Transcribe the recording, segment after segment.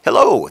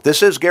Hello,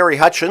 this is Gary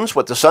Hutchins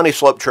with the Sunny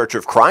Slope Church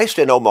of Christ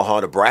in Omaha,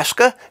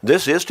 Nebraska.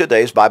 This is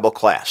today's Bible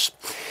class.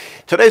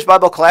 Today's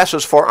Bible class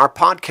is for our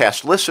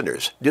podcast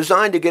listeners,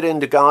 designed to get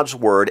into God's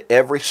Word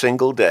every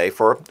single day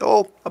for,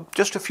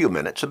 just a few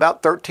minutes,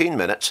 about 13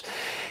 minutes.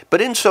 But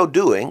in so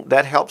doing,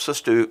 that helps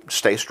us to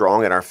stay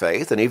strong in our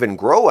faith and even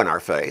grow in our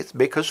faith,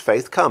 because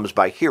faith comes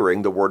by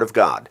hearing the Word of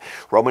God.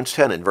 Romans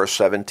 10 and verse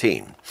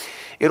 17.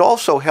 It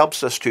also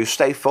helps us to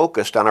stay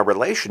focused on our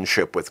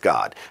relationship with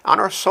God, on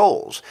our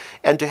souls,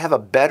 and to have a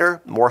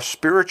better, more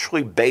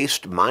spiritually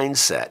based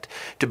mindset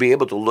to be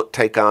able to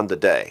take on the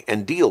day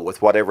and deal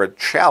with whatever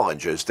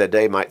challenges the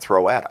day might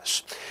throw at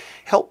us.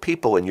 Help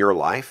people in your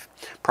life,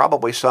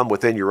 probably some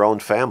within your own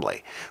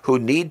family, who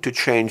need to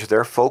change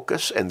their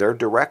focus and their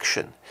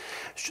direction.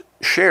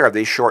 Share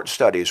these short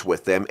studies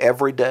with them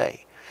every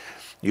day.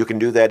 You can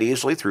do that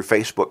easily through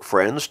Facebook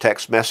friends,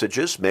 text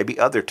messages, maybe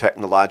other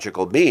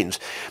technological means,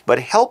 but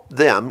help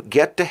them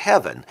get to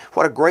heaven.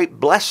 What a great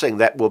blessing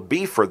that will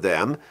be for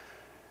them,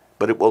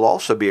 but it will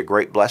also be a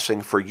great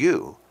blessing for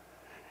you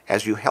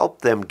as you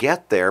help them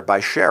get there by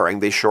sharing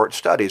these short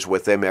studies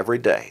with them every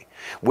day.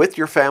 With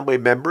your family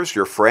members,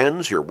 your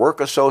friends, your work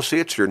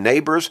associates, your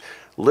neighbors,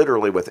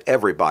 literally with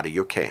everybody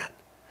you can.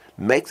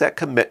 Make that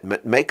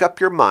commitment, make up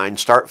your mind,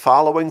 start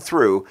following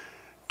through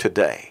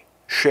today.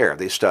 Share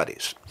these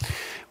studies.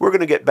 We're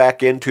going to get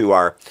back into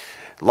our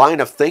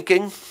line of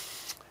thinking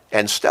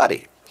and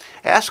study,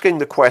 asking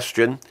the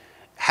question,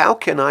 how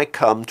can I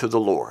come to the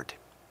Lord?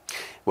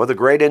 Well, the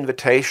great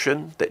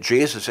invitation that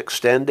Jesus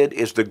extended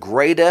is the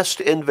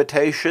greatest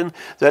invitation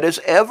that has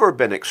ever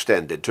been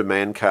extended to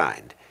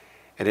mankind,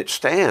 and it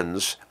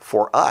stands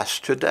for us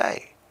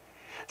today.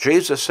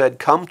 Jesus said,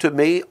 "Come to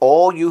me,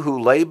 all you who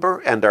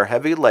labor and are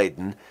heavy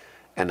laden,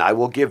 and I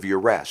will give you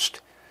rest."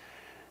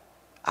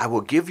 I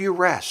will give you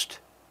rest.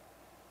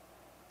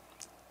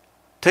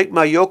 Take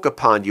my yoke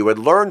upon you and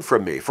learn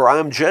from me, for I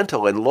am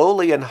gentle and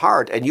lowly in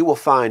heart, and you will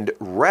find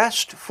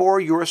rest for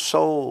your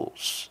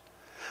souls.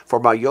 For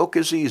my yoke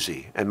is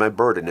easy and my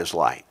burden is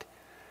light.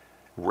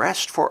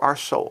 Rest for our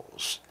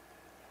souls.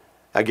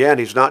 Again,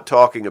 he's not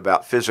talking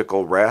about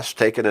physical rest,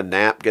 taking a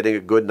nap, getting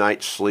a good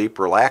night's sleep,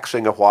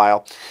 relaxing a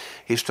while.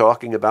 He's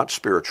talking about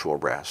spiritual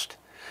rest.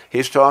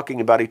 He's talking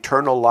about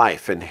eternal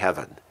life in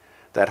heaven,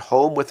 that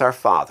home with our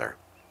Father,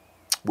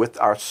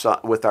 with our Son,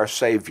 with our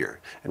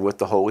Savior, and with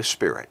the Holy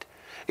Spirit.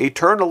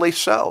 Eternally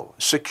so,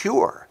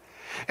 secure.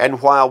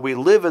 And while we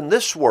live in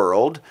this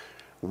world,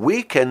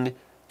 we can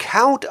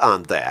count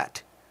on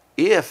that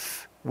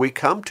if we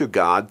come to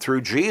God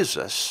through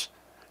Jesus,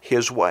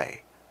 His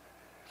way.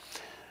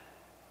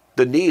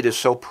 The need is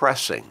so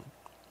pressing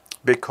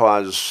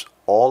because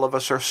all of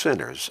us are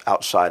sinners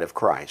outside of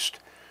Christ.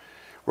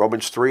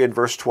 Romans 3 and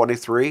verse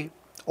 23,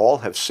 all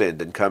have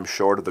sinned and come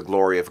short of the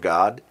glory of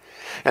God.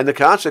 And the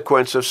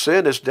consequence of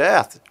sin is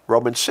death.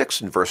 Romans 6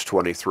 and verse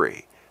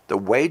 23. The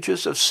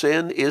wages of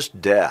sin is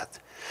death,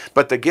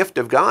 but the gift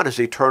of God is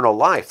eternal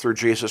life through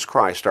Jesus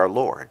Christ our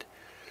Lord.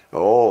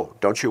 Oh,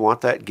 don't you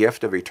want that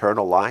gift of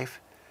eternal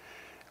life?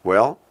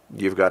 Well,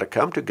 you've got to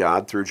come to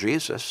God through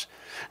Jesus.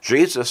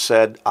 Jesus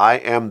said, "I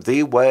am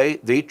the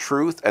way, the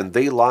truth, and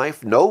the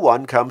life. No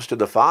one comes to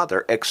the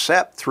Father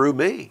except through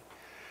me."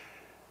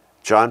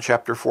 John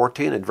chapter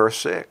 14 and verse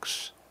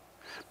 6.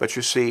 But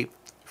you see,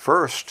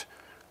 first,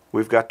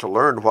 we've got to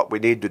learn what we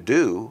need to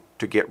do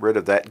to get rid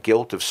of that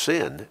guilt of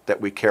sin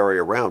that we carry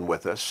around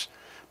with us,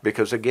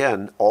 because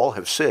again, all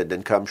have sinned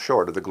and come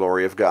short of the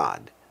glory of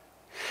God.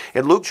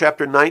 In Luke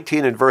chapter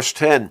 19 and verse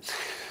 10,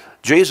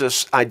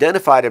 Jesus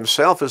identified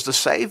himself as the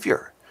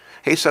Savior.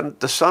 He said,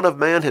 "The Son of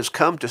Man has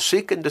come to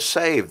seek and to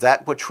save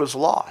that which was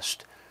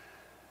lost."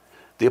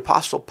 The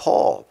Apostle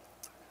Paul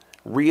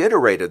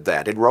reiterated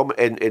that in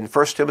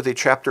 1 Timothy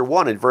chapter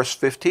 1 and verse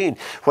 15,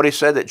 when he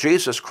said that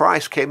Jesus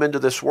Christ came into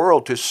this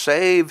world to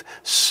save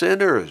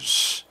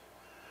sinners.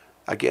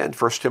 Again,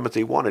 1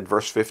 Timothy 1 and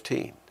verse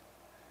 15.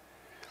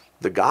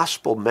 The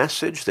gospel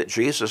message that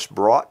Jesus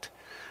brought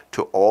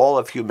to all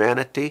of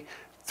humanity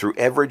through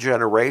every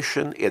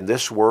generation in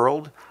this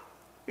world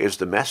is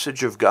the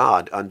message of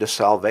God unto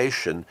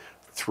salvation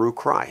through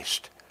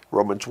Christ.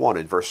 Romans 1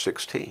 and verse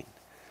 16.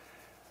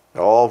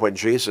 Oh, when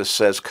Jesus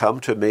says, "Come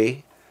to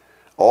me,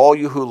 all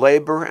you who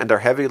labor and are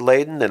heavy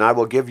laden, and I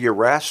will give you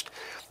rest,"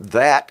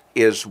 that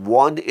is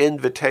one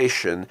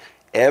invitation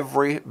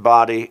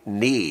everybody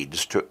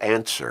needs to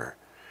answer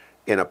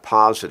in a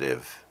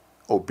positive,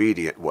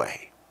 obedient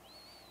way.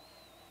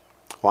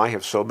 Why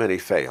have so many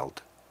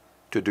failed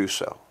to do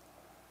so?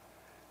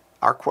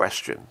 Our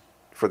question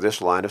for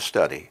this line of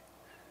study,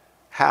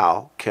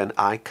 how can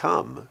I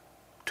come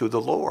to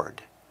the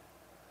Lord?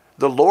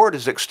 The Lord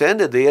has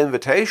extended the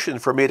invitation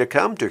for me to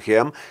come to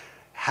Him.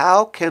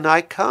 How can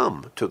I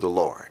come to the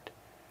Lord?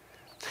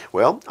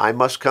 Well, I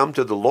must come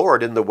to the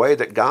Lord in the way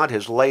that God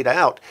has laid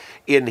out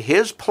in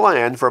His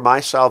plan for my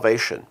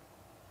salvation.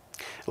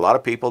 A lot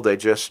of people, they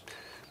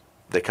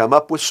come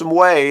up with some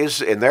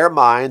ways in their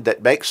mind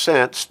that make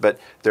sense, but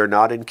they're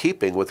not in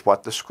keeping with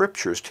what the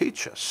Scriptures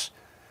teach us.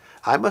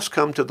 I must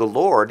come to the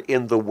Lord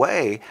in the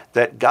way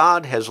that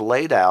God has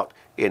laid out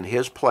in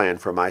his plan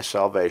for my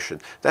salvation.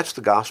 That's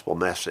the gospel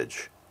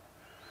message.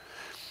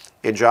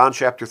 In John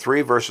chapter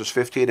 3, verses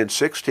 15 and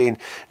 16,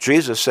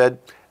 Jesus said,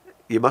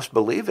 you must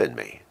believe in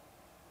me.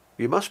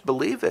 You must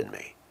believe in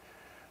me.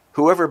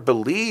 Whoever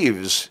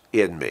believes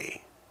in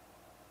me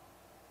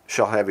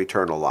shall have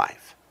eternal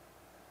life.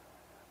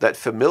 That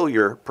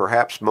familiar,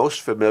 perhaps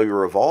most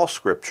familiar of all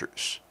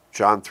scriptures,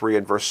 John 3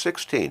 and verse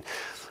 16.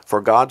 For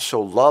God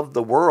so loved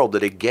the world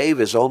that he gave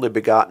his only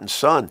begotten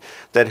Son,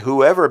 that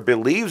whoever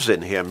believes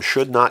in him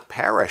should not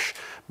perish,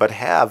 but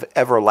have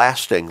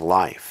everlasting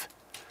life.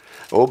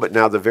 Oh, but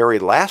now the very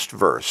last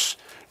verse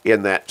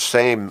in that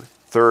same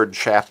 3rd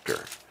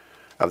chapter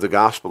of the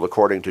Gospel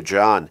according to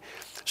John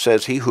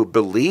says, he who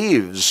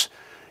believes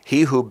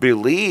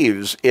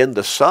in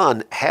the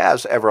Son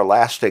has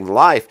everlasting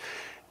life,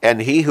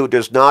 and he who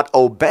does not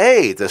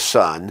obey the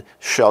Son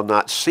shall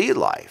not see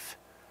life,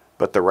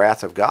 but the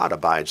wrath of God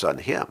abides on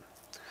him.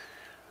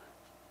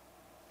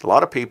 A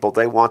lot of people,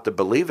 they want the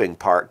believing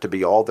part to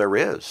be all there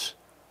is.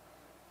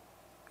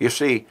 You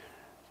see,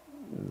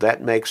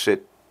 that makes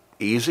it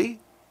easy.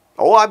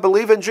 Oh, I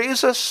believe in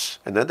Jesus.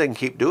 And then they can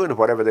keep doing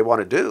whatever they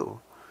want to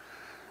do.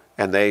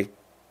 And they,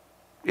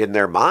 in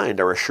their mind,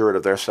 are assured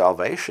of their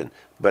salvation.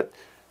 But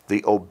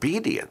the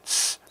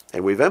obedience,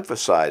 and we've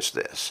emphasized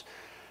this,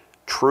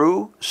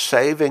 true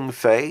saving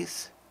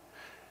faith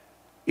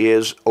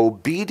is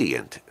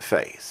obedient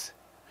faith.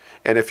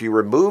 And if you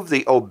remove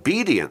the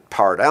obedient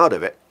part out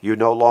of it, you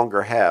no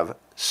longer have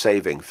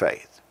saving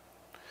faith.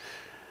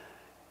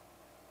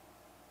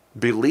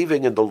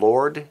 Believing in the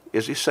Lord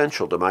is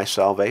essential to my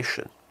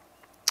salvation.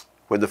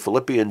 When the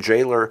Philippian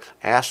jailer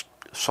asked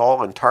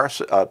Paul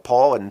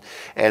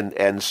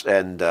and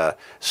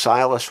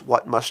Silas,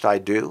 what must I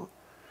do?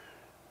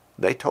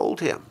 They told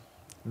him,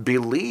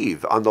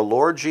 believe on the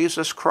Lord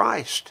Jesus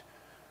Christ,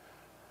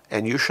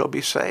 and you shall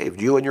be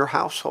saved, you and your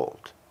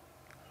household.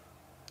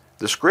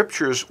 The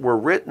scriptures were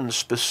written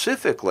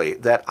specifically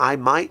that I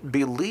might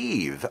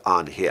believe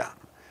on him.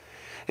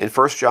 In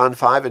 1 John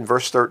 5 and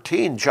verse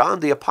 13, John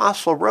the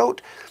Apostle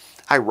wrote,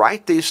 I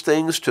write these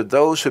things to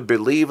those who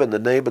believe in the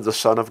name of the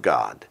Son of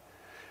God,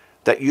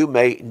 that you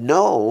may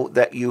know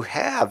that you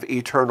have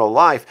eternal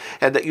life,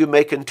 and that you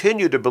may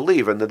continue to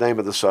believe in the name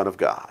of the Son of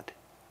God.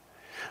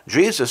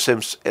 Jesus,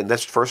 and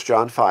that's 1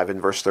 John 5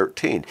 and verse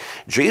 13,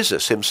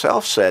 Jesus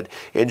himself said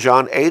in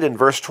John 8 and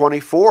verse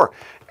 24,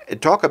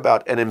 talk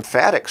about an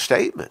emphatic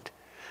statement.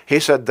 He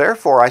said,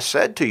 therefore I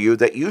said to you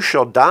that you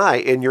shall die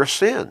in your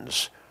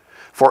sins.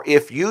 For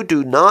if you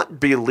do not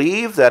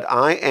believe that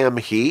I am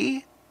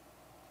he,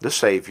 the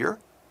Savior,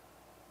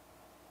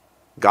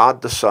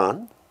 God the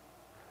Son,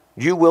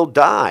 you will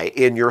die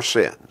in your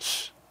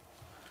sins.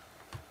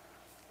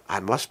 I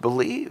must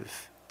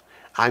believe.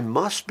 I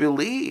must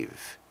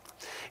believe.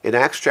 In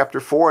Acts chapter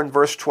 4 and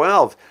verse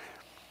 12,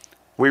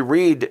 we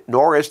read,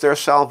 nor is there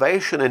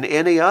salvation in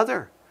any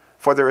other,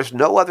 for there is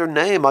no other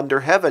name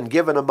under heaven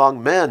given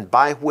among men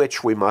by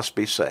which we must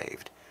be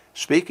saved.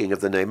 Speaking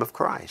of the name of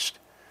Christ.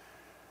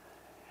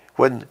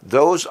 When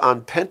those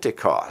on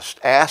Pentecost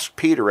asked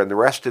Peter and the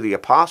rest of the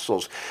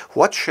apostles,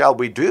 what shall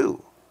we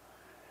do?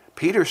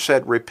 Peter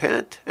said,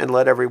 repent and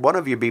let every one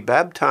of you be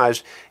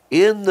baptized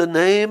in the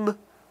name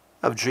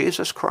of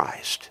Jesus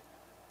Christ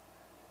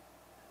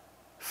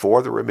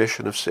for the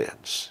remission of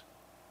sins,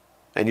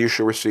 and you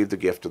shall receive the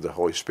gift of the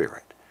Holy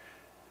Spirit.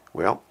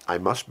 Well, I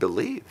must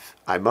believe.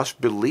 I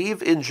must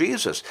believe in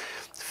Jesus.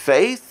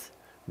 Faith,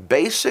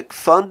 basic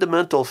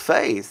fundamental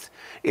faith,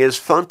 is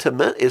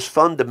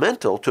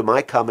fundamental to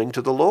my coming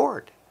to the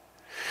Lord.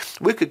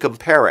 We could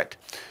compare it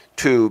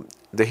to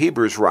the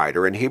Hebrews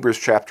writer in Hebrews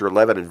chapter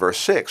 11 and verse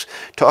 6,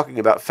 talking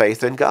about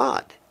faith in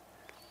God.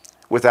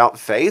 Without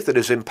faith it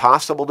is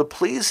impossible to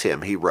please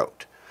him, he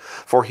wrote.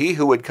 For he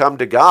who would come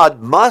to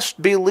God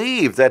must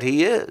believe that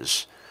he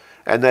is,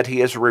 and that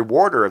he is a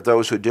rewarder of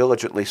those who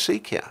diligently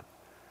seek him.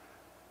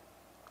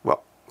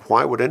 Well,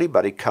 why would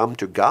anybody come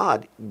to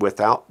God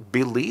without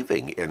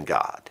believing in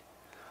God?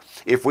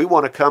 If we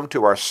want to come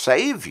to our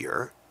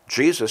Savior,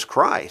 Jesus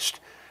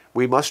Christ,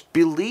 we must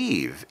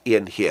believe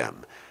in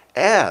him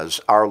as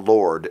our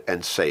Lord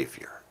and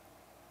Savior.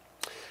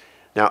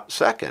 Now,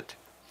 second,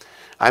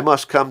 I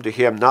must come to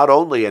him not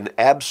only in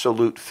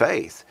absolute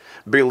faith,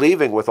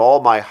 believing with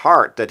all my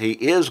heart that he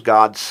is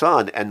God's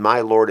Son and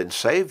my Lord and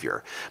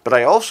Savior, but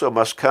I also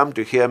must come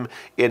to him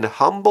in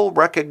humble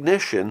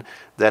recognition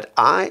that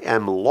I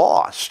am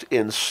lost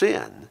in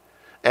sin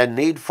and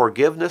need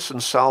forgiveness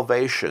and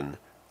salvation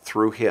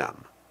through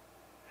him.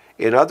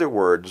 In other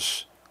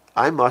words,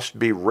 I must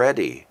be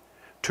ready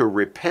to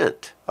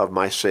repent of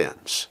my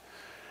sins.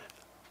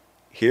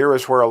 Here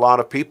is where a lot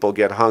of people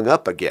get hung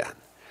up again,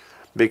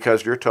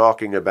 because you're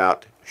talking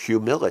about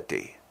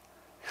humility.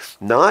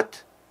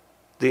 Not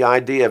the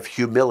idea of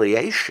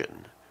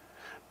humiliation,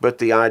 but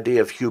the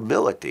idea of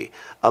humility,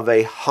 of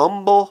a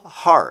humble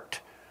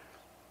heart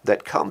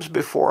that comes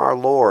before our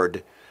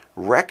Lord,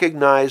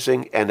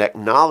 recognizing and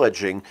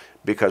acknowledging,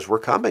 because we're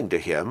coming to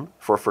him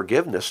for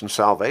forgiveness and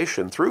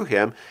salvation through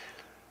him,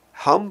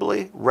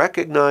 humbly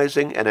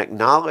recognizing and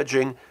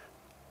acknowledging,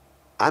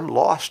 I'm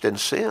lost in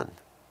sin.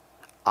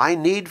 I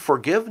need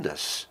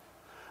forgiveness.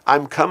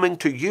 I'm coming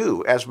to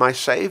you as my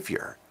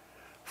Savior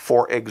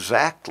for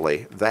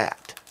exactly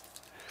that.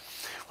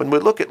 When we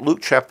look at Luke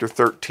chapter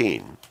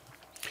 13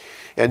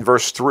 and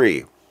verse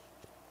 3,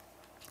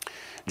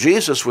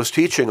 Jesus was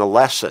teaching a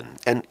lesson,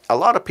 and a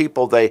lot of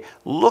people, they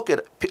look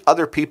at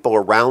other people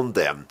around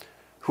them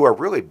who are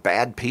really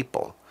bad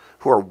people,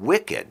 who are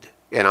wicked,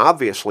 and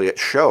obviously it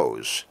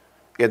shows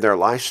in their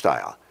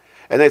lifestyle.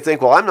 And they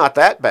think, well, I'm not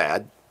that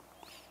bad.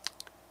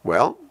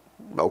 Well,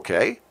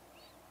 okay.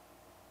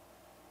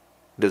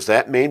 Does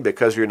that mean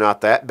because you're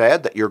not that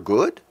bad that you're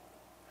good?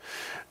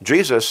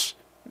 Jesus,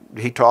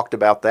 he talked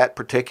about that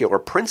particular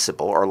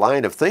principle or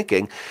line of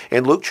thinking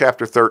in Luke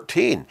chapter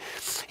 13.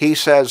 He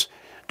says,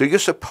 do you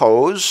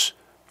suppose,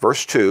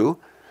 verse 2,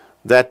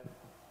 that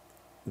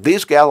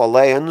these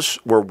Galileans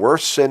were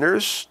worse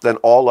sinners than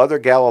all other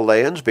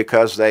Galileans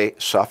because they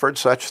suffered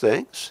such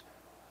things?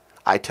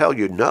 I tell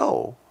you,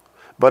 no.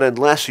 But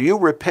unless you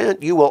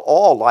repent, you will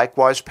all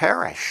likewise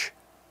perish.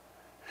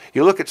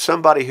 You look at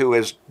somebody who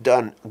has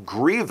done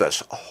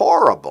grievous,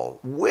 horrible,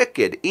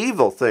 wicked,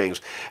 evil things,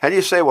 and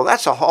you say, well,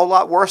 that's a whole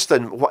lot worse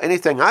than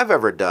anything I've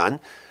ever done.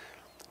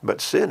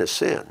 But sin is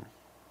sin.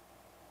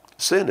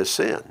 Sin is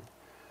sin.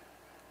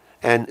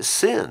 And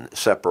sin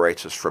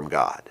separates us from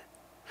God.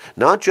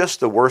 Not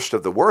just the worst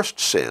of the worst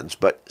sins,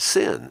 but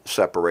sin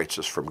separates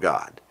us from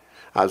God.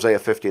 Isaiah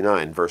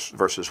 59,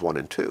 verses 1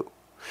 and 2.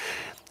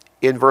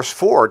 In verse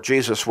 4,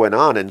 Jesus went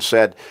on and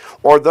said,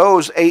 or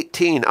those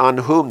 18 on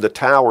whom the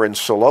tower in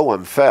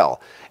Siloam fell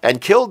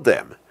and killed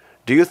them,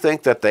 do you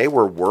think that they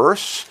were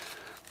worse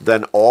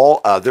than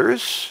all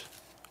others?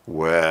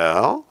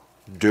 Well,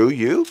 do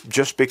you?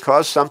 Just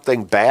because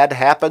something bad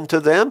happened to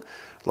them?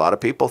 A lot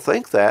of people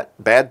think that.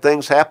 Bad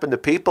things happen to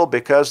people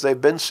because they've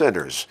been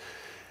sinners.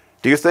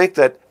 Do you think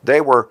that they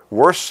were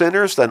worse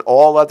sinners than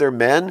all other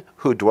men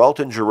who dwelt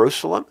in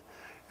Jerusalem?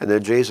 And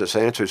then Jesus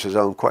answers his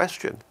own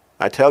question.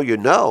 I tell you,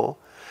 no,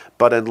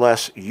 but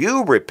unless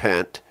you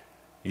repent,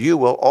 you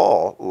will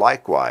all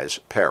likewise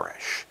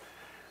perish.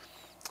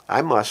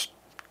 I must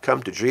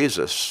come to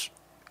Jesus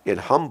in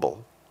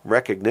humble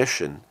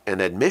recognition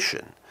and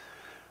admission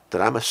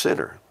that I'm a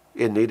sinner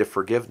in need of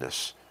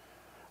forgiveness.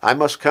 I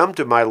must come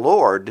to my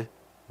Lord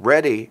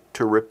ready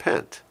to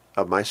repent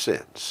of my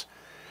sins.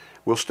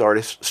 We'll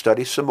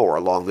study some more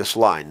along this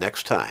line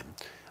next time.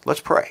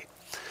 Let's pray.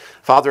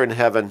 Father in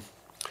heaven,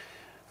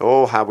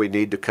 oh, how we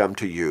need to come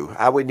to you,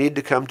 how we need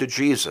to come to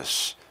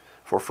Jesus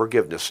for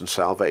forgiveness and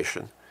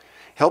salvation.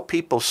 Help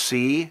people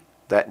see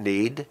that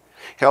need.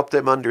 Help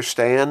them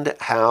understand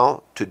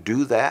how to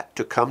do that,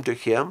 to come to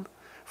him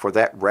for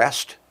that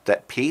rest,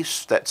 that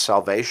peace, that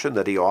salvation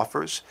that he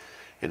offers,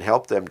 and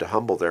help them to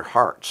humble their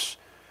hearts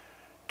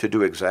to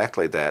do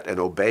exactly that and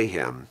obey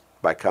him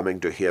by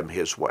coming to him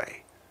his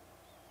way.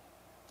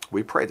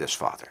 We pray this,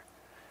 Father.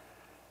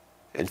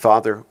 And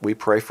Father, we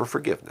pray for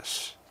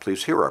forgiveness.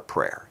 Please hear our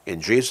prayer.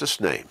 In Jesus'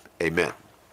 name, amen.